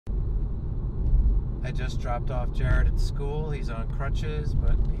I just dropped off Jared at school. He's on crutches,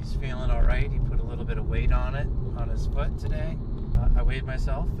 but he's feeling all right. He put a little bit of weight on it, on his foot today. I weighed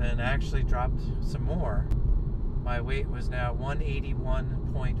myself and actually dropped some more. My weight was now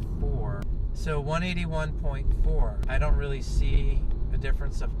 181.4. So 181.4. I don't really see a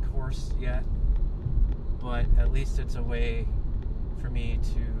difference, of course, yet, but at least it's a way for me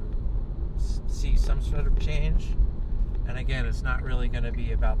to see some sort of change. And again, it's not really going to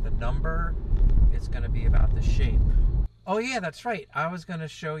be about the number, it's going to be about the shape. Oh yeah, that's right, I was going to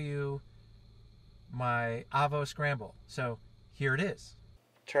show you my Avo Scramble. So here it is.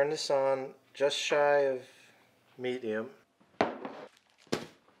 Turn this on just shy of medium.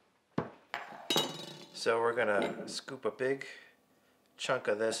 So we're going to scoop a big chunk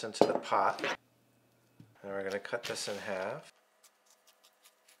of this into the pot. And we're going to cut this in half.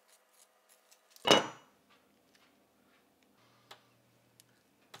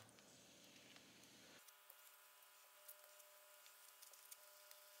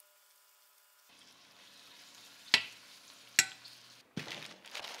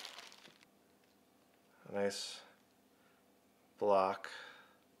 A nice block.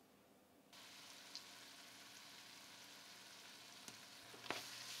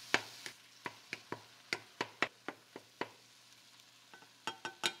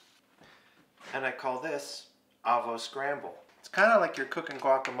 And I call this Avo Scramble. It's kind of like you're cooking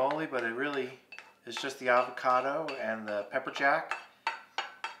guacamole, but it really is just the avocado and the pepper jack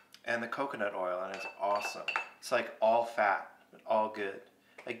and the coconut oil, and it's awesome. It's like all fat, but all good.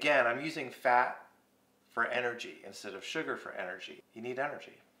 Again, I'm using fat for energy instead of sugar for energy. You need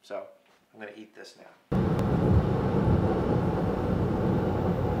energy. So I'm gonna eat this now.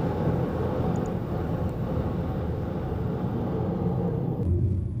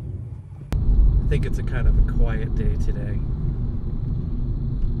 I think it's a kind of a quiet day today.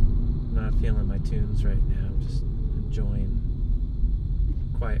 I'm not feeling my tunes right now. I'm just enjoying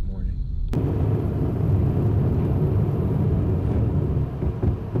a quiet morning.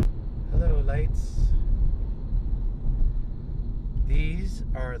 Hello, lights. These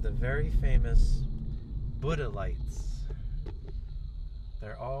are the very famous Buddha lights.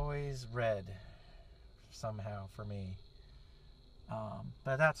 They're always red somehow for me.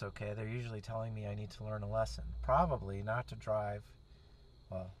 But that's okay. They're usually telling me I need to learn a lesson. Probably not to drive.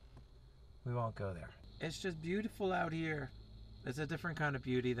 Well, we won't go there. It's just beautiful out here. It's a different kind of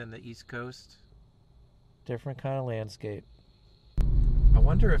beauty than the East Coast. Different kind of landscape. I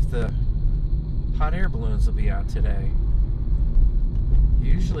wonder if the hot air balloons will be out today.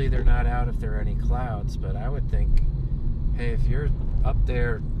 Usually they're not out if there are any clouds, but I would think, hey, if you're up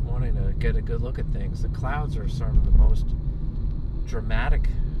there wanting to get a good look at things, the clouds are sort of the most dramatic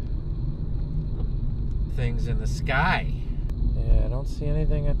things in the sky. Yeah, I don't see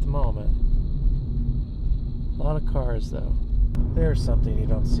anything at the moment. A lot of cars though. There's something you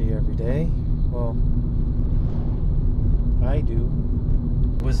don't see every day. Well, I do.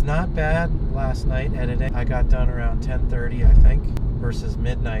 It was not bad last night editing. I got done around 10:30, I think, versus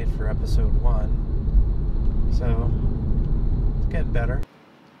midnight for episode 1. So it's getting better.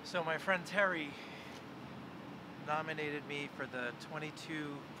 So my friend Terry nominated me for the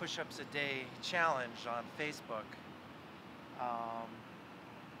 22 push-ups a day challenge on Facebook.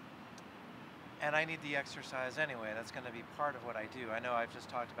 And I need the exercise anyway. That's going to be part of what I do. I know I've just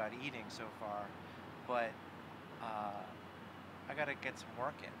talked about eating so far, but I got to get some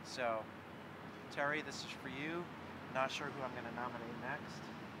work in. So Terry, this is for you. Not sure who I'm going to nominate next,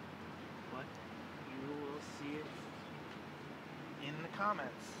 but you will see it in the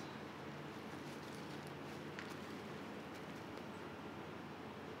comments.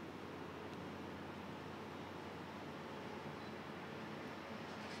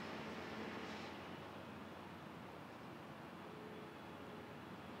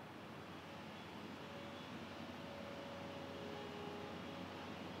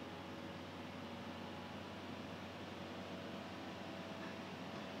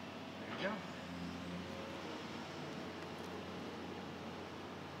 There you go.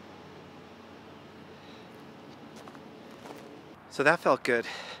 So that felt good.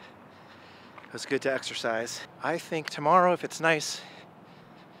 It was good to exercise. I think tomorrow, if it's nice,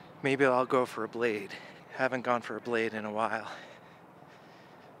 maybe I'll go for a blade. Haven't gone for a blade in a while.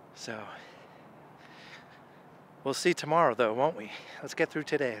 So we'll see tomorrow though, won't we? Let's get through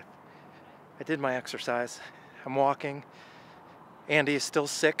today. I did my exercise. I'm walking. Andy is still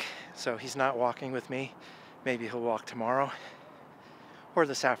sick, so he's not walking with me. Maybe he'll walk tomorrow or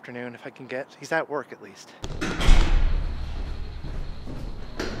this afternoon if I can get. He's at work at least.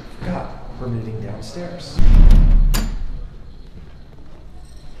 Forgot we're meeting downstairs.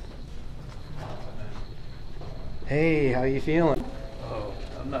 Hey, how you feeling? Oh,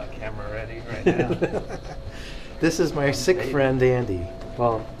 I'm not camera ready right now. This is my sick friend Andy.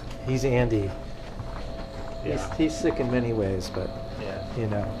 Well, he's Andy. Yeah. He's sick in many ways, but Yeah. you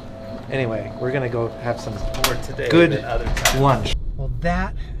know. Anyway, we're gonna go have some More today good than other times. lunch. Well,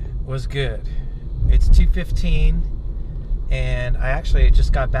 that was good. It's 2:15, and I actually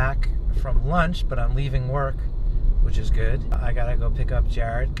just got back from lunch, but I'm leaving work, which is good. I gotta go pick up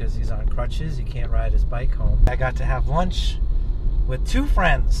Jared because he's on crutches. He can't ride his bike home. I got to have lunch with two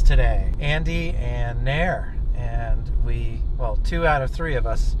friends today, Andy and Nair, and well, 2 out of 3 of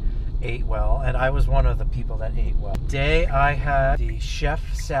us ate well, and I was one of the people that ate well. Today I had the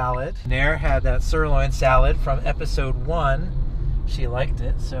chef salad. Nair had that sirloin salad from episode 1. She liked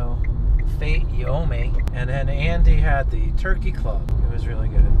it, so fate, you owe me. And then Andy had the turkey club. It was really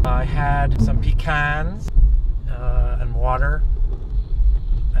good. I had some pecans and water,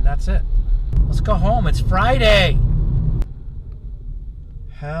 and that's it. Let's go home. It's Friday.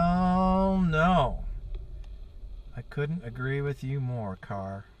 Hell no. I couldn't agree with you more,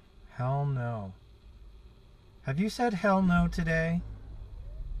 Car. Hell no. Have you said hell no today?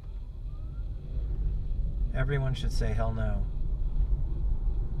 Everyone should say hell no.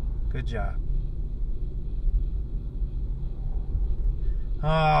 Good job.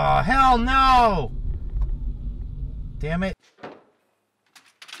 Oh, hell no! Damn it.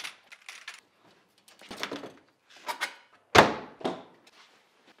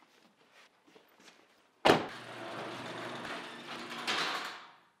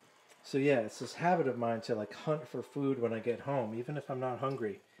 So yeah, it's this habit of mine to like hunt for food when I get home, even if I'm not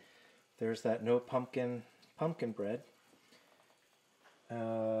hungry. There's that no pumpkin bread.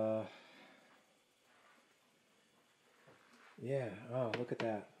 Yeah. Oh, look at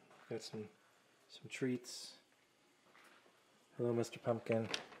that. Got some treats. Hello, Mr. Pumpkin.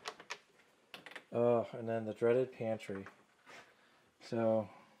 Oh, and then the dreaded pantry. So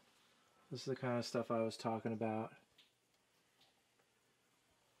this is the kind of stuff I was talking about.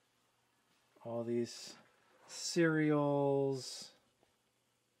 All these cereals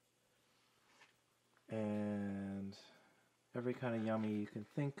and every kind of yummy you can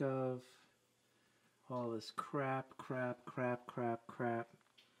think of. All this crap.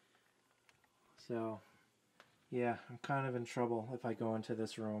 So, yeah, I'm kind of in trouble if I go into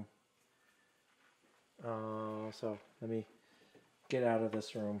this room. So let me get out of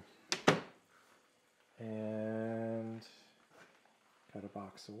this room. And got a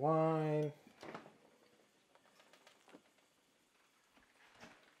box of wine.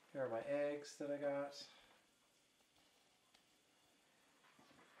 Here are my eggs that I got.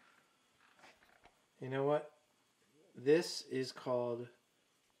 You know what? This is called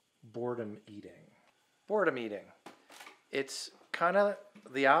boredom eating. Boredom eating. It's kind of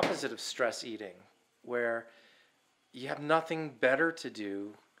the opposite of stress eating, where you have nothing better to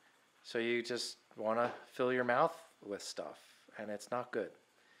do, so you just want to fill your mouth with stuff, and it's not good.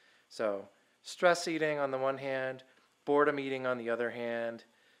 So, stress eating on the one hand, boredom eating on the other hand.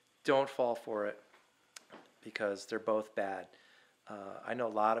 Don't fall for it, because they're both bad. I know a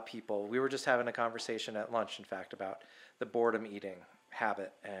lot of people. We were just having a conversation at lunch, in fact, about the boredom eating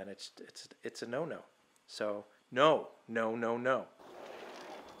habit, and it's a no-no. So no.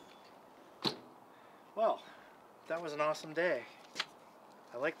 Well, that was an awesome day.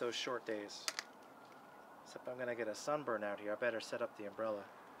 I like those short days. Except I'm gonna get a sunburn out here. I better set up the umbrella.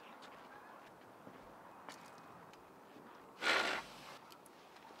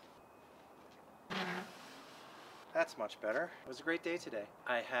 That's much better. It was a great day today.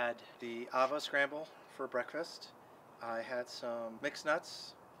 I had the Ava scramble for breakfast. I had some mixed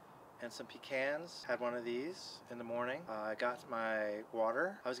nuts and some pecans. Had one of these in the morning. I got my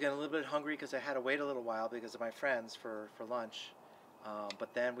water. I was getting a little bit hungry because I had to wait a little while because of my friends for lunch.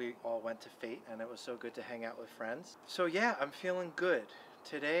 But then we all went to Fate, and it was so good to hang out with friends. So yeah, I'm feeling good.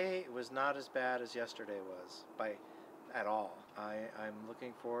 Today was not as bad as yesterday was at all. I'm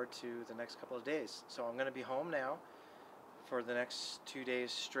looking forward to the next couple of days. So I'm going to be home now for the next 2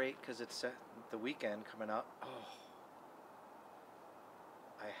 days straight because it's the weekend coming up. Oh,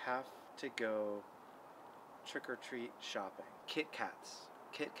 I have to go trick-or-treat shopping. Kit Kats.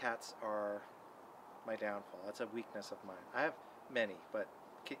 Kit Kats are my downfall. That's a weakness of mine. I have many, but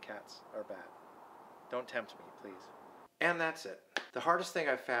Kit Kats are bad. Don't tempt me, please. And that's it. The hardest thing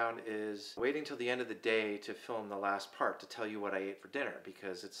I've found is waiting till the end of the day to film the last part to tell you what I ate for dinner,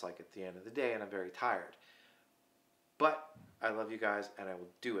 because it's like at the end of the day and I'm very tired. But I love you guys and I will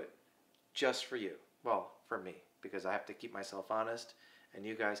do it just for you. Well, for me, because I have to keep myself honest and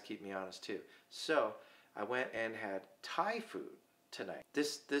you guys keep me honest too. So I went and had Thai food tonight.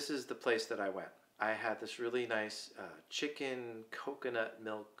 This is the place that I went. I had this really nice chicken coconut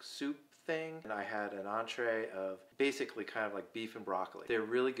milk soup thing, and I had an entree of basically kind of like beef and broccoli. They're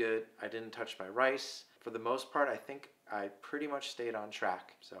really good. I didn't touch my rice. For the most part, I think I pretty much stayed on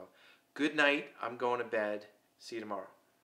track. So good night. I'm going to bed. See you tomorrow.